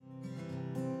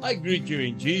I greet you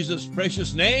in Jesus'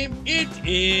 precious name. It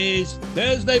is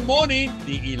Thursday morning,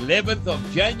 the 11th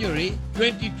of January,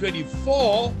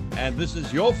 2024, and this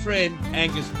is your friend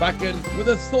Angus Buchan with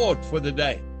a thought for the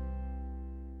day.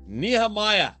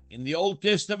 Nehemiah in the Old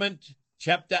Testament,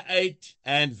 chapter 8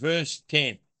 and verse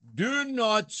 10. Do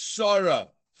not sorrow,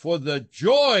 for the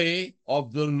joy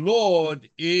of the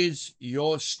Lord is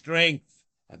your strength.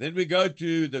 And then we go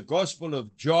to the Gospel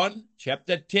of John,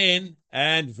 chapter 10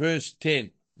 and verse 10.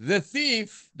 The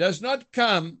thief does not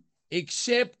come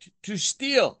except to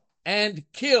steal and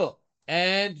kill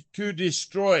and to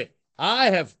destroy. I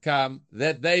have come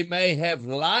that they may have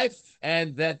life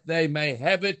and that they may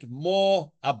have it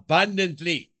more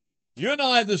abundantly. You and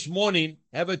I this morning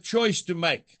have a choice to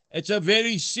make. It's a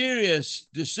very serious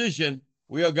decision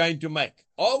we are going to make.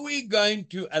 Are we going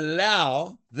to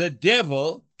allow the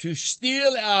devil to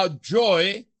steal our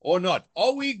joy or not?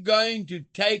 Are we going to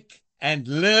take and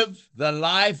live the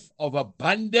life of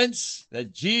abundance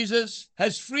that Jesus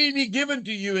has freely given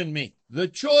to you and me? The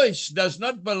choice does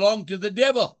not belong to the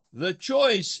devil. The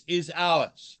choice is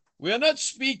ours. We are not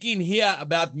speaking here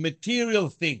about material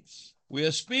things. We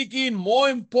are speaking more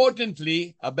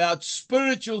importantly about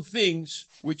spiritual things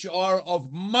which are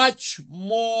of much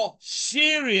more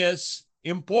serious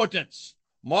importance.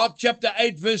 Mark chapter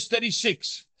 8 verse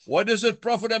 36. What does it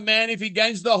profit a man if he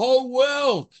gains the whole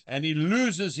world and he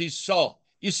loses his soul?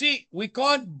 You see, we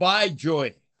can't buy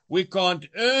joy. We can't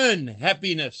earn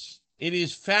happiness. It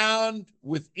is found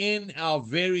within our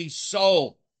very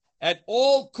soul. At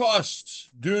all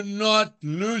costs, do not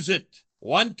lose it.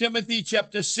 1 Timothy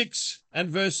chapter 6 and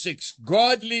verse 6.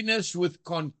 Godliness with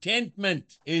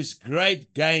contentment is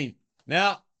great gain.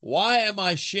 Now, why am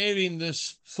I sharing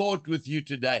this thought with you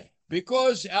today?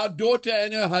 Because our daughter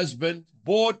and her husband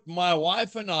bought my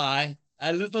wife and I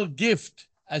a little gift,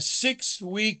 a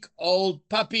 6-week-old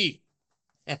puppy.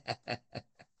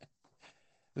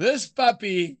 This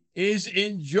puppy is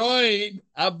enjoying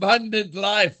abundant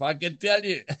life, I can tell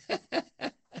you.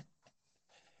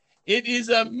 It is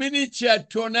a miniature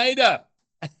tornado.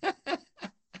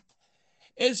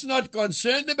 It's not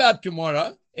concerned about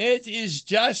tomorrow. It is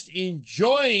just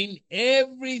enjoying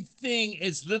everything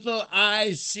its little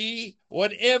eyes see,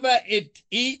 whatever it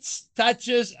eats,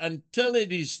 touches, until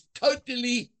it is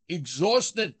totally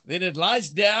exhausted. Then it lies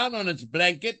down on its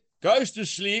blanket, goes to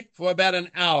sleep for about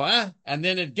an hour, and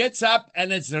then it gets up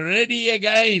and it's ready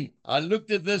again. I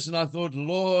looked at this and I thought,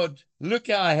 Lord, look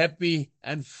how happy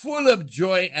and full of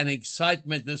joy and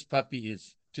excitement this puppy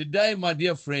is. Today, my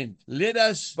dear friend, let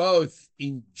us both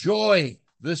enjoy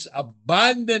this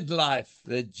abundant life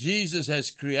that Jesus has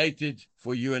created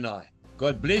for you and I.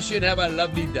 God bless you and have a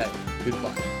lovely day.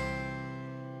 Goodbye.